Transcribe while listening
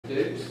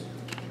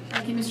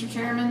Thank you, Mr.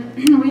 Chairman.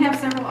 We have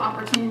several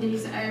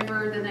opportunities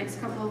over the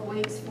next couple of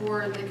weeks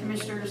for the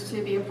commissioners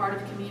to be a part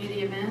of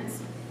community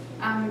events.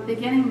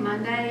 Beginning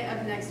Monday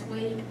of next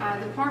week,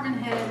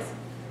 department heads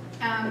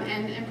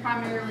and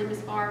primarily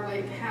Ms.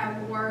 Barwick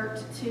have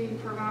worked to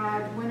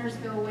provide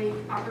Winnersville Week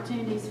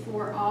opportunities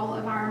for all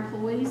of our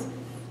employees.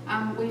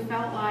 We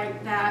felt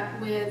like that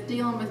with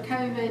dealing with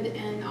COVID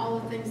and all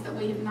the things that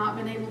we have not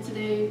been able to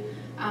do,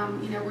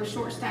 we're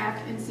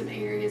short-staffed in some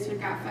areas.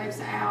 We've got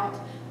folks out.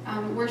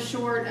 We're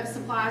short of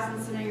supplies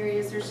in some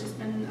areas. There's just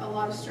been a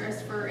lot of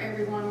stress for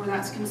everyone where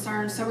that's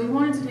concerned. So we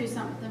wanted to do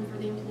something for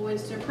the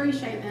employees to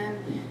appreciate them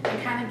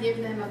and kind of give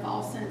them a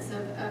false sense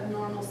of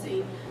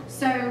normalcy.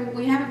 So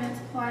we have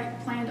events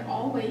planned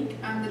all week.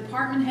 The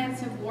department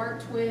heads have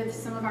worked with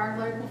some of our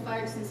local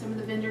folks and some of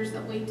the vendors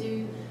that we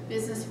do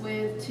business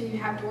with to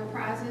have door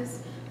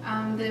prizes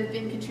that have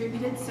been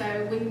contributed.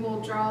 So we will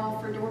draw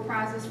for door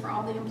prizes for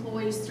all the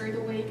employees through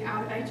the week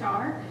out of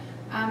HR.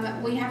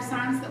 We have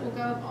signs that will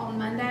go up on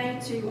Monday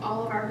to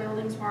all of our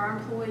buildings where our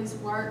employees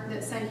work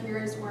that say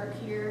heroes work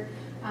here,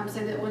 so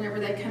that whenever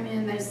they come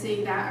in they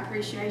see that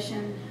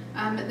appreciation.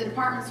 The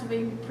departments will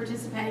be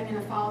participating in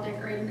a fall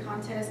decorating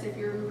contest. If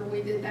you remember,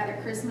 we did that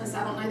at Christmas.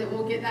 I don't know that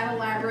we'll get that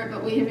elaborate,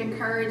 but we have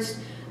encouraged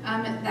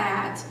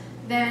that.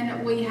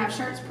 Then we have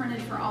shirts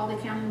printed for all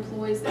the county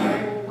employees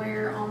that they will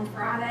wear on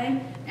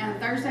Friday. And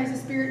Thursday's a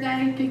spirit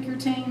day. Pick your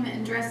team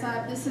and dress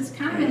up. This is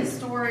kind of a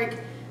historic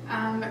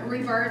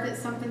rebirth.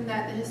 It's something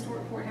that the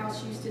historic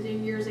courthouse used to do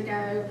years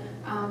ago,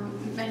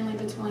 mainly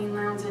between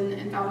Lowndes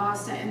and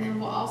Valdosta. And then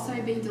we'll also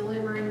be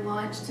delivering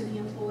lunch to the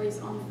employees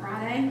on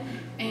Friday.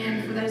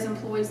 And for those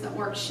employees that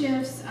work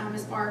shifts,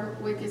 Ms.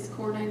 Barwick is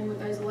coordinating with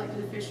those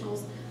elected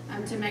officials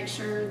to make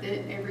sure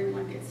that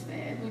everyone gets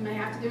fed. We may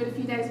have to do it a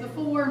few days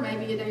before,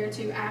 maybe a day or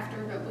two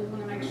after, but we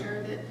want to make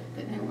sure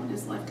that no one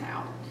is left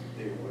out.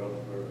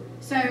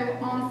 So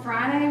on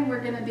Friday, we're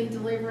going to be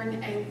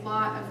delivering a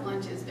lot of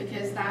lunches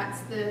because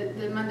that's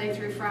the Monday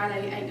through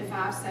Friday, 8 to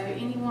 5. So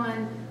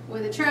anyone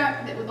with a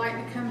truck that would like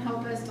to come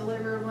help us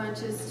deliver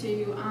lunches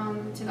to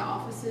the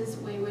offices,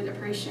 we would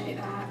appreciate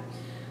that.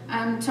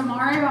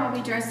 Tomorrow, I'll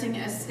be addressing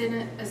a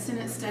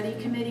Senate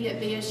study committee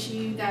at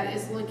VSU that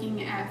is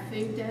looking at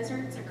food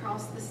deserts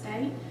across the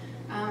state.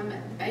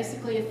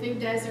 Basically, a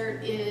food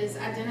desert is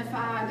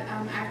identified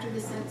after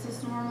the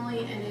census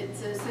normally, and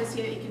it's a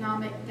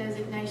socioeconomic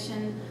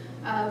designation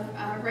of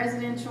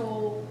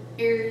residential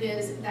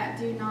areas that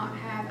do not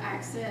have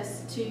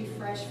access to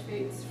fresh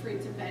fruits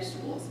and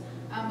vegetables,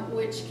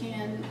 which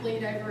can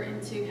lead over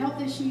into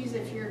health issues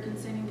if you're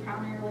consuming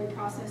primarily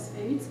processed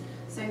foods.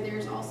 So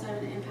there's also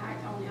an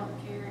impact on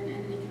healthcare and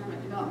an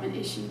economic development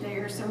issue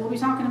there. So we'll be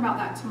talking about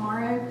that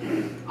tomorrow.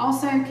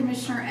 Also,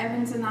 Commissioner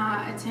Evans and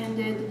I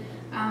attended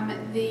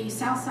the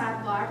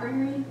Southside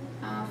Library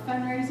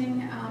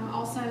fundraising.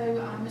 Also,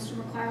 Mr.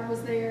 McLeod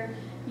was there.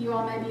 You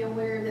all may be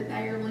aware that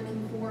they are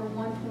looking for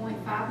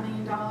 $1.5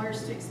 million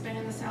to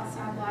expand the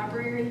Southside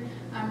Library.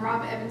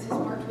 Rob Evans has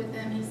worked with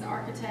them. He's the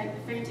architect.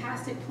 A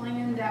fantastic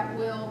plan that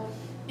will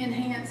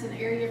enhance an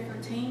area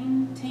for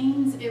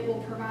teens. It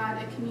will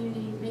provide a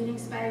community meeting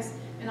space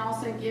and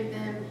also give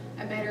them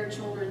a better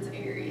children's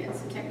area and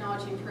some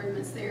technology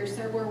improvements there.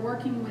 So we're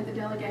working with the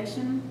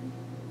delegation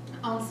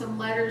on some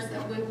letters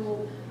that we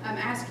will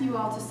ask you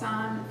all to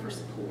sign for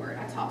support.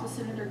 I talked to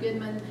Senator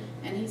Goodman,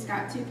 and he's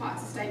got 2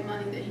 pots of state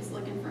money that he's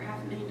looking for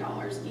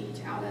 $500,000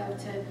 each out of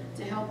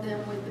to help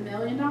them with the $1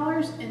 million,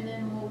 and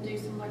then we'll do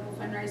some local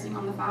fundraising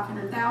on the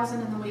 $500,000,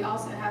 and then we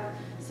also have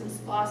some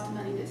SPLOST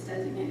money that's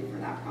designated for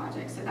that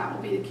project, so that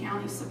will be the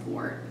county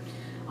support.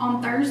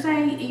 On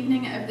Thursday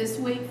evening of this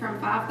week from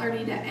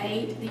 5:30 to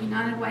 8, the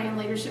United Way and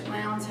Leadership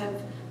Lowndes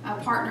have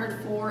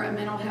partnered for a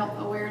mental health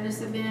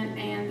awareness event,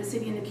 and the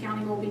city and the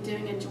county will be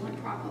doing a joint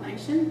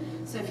proclamation.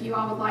 So if you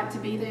all would like to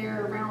be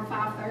there around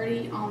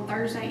 5:30 on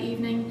Thursday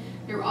evening,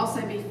 there will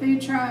also be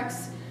food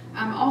trucks.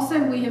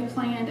 Also, we have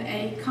planned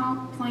a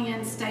comp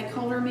plan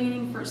stakeholder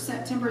meeting for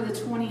September the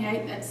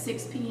 28th at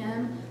 6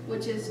 p.m.,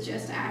 which is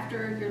just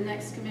after your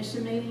next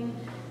commission meeting.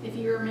 If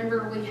you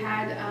remember, we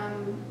had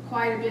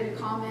quite a bit of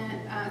comment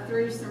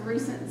through some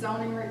recent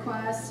zoning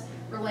requests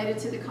related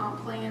to the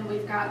comp plan.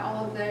 We've got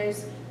all of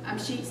those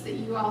sheets that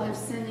you all have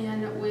sent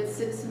in with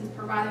citizens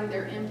providing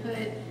their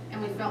input,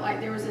 and we felt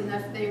like there was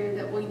enough there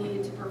that we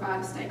needed to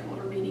provide a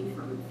stakeholder meeting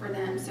for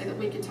them so that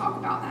we could talk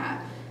about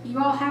that. You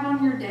all have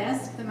on your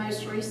desk the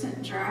most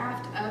recent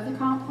draft of the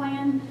comp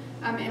plan,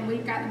 and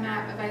we've got the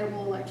map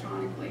available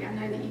electronically. I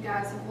know that you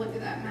guys have looked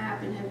at that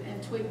map and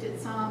have tweaked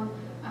it some.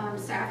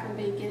 Staff will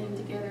be getting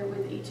together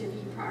with each of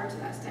you prior to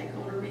that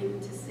stakeholder meeting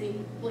to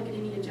look at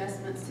any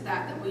adjustments to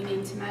that we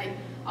need to make.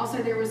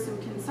 Also, there was some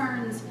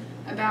concerns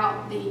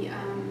about the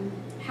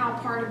how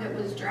part of it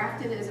was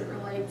drafted as it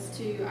relates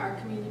to our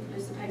community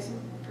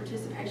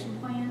participation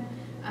plan,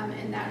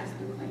 and that has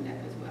been cleaned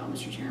up as well,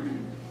 Mr.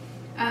 Chairman.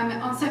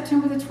 On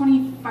September the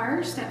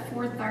 21st at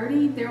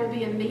 4:30, there will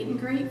be a meet and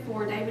greet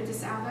for David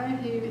DiSalvo,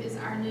 who is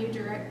our new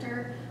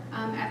director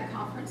at the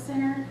conference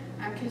center.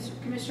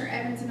 Commissioner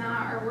Evans and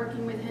I are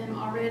working with him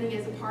already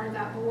as a part of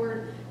that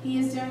board. He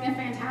is doing a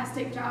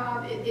fantastic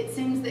job. It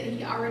seems that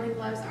he already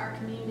loves our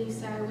community,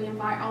 so we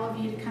invite all of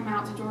you to come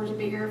out to Georgia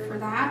Beer for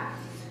that.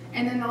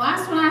 And then the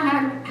last one I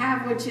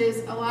have, which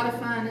is a lot of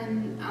fun,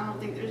 and I don't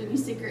think there's any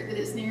secret that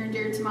it's near and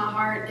dear to my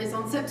heart, is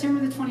on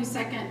September the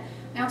 22nd,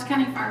 Lowndes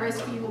County Fire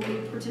Rescue will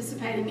be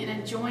participating in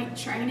a joint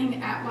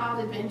training at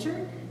Wild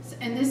Adventure.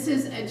 And this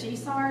is a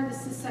GSAR,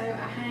 this is a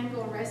hang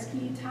or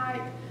rescue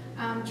type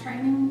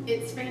training.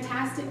 It's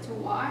fantastic to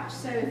watch.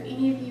 So if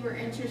any of you are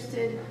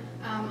interested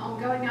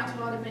on going out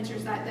to Wild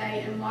Adventures that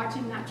day and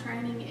watching that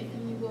training, if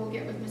you will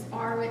get with Ms.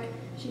 Barwick,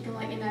 she can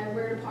let you know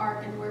where to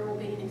park and where we'll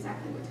be and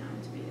exactly what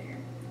time to be there.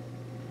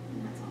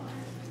 And that's all I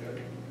have.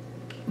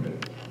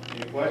 Good.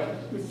 Any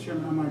questions? Mr.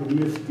 Chairman, I might have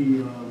missed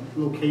the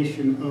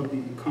location of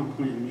the comp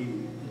plan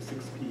meeting at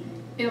 6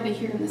 p.m. It'll be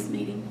here in this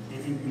meeting.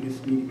 In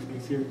this meeting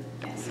space here?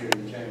 Yes. Here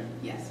in the chamber.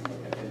 Yes.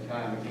 At that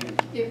time again?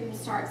 It will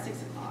start at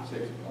 6 o'clock.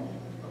 6 o'clock.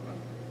 Okay.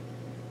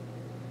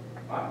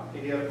 All right.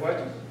 Any other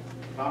questions?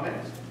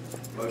 Comments?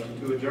 Motion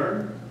to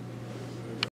adjourn?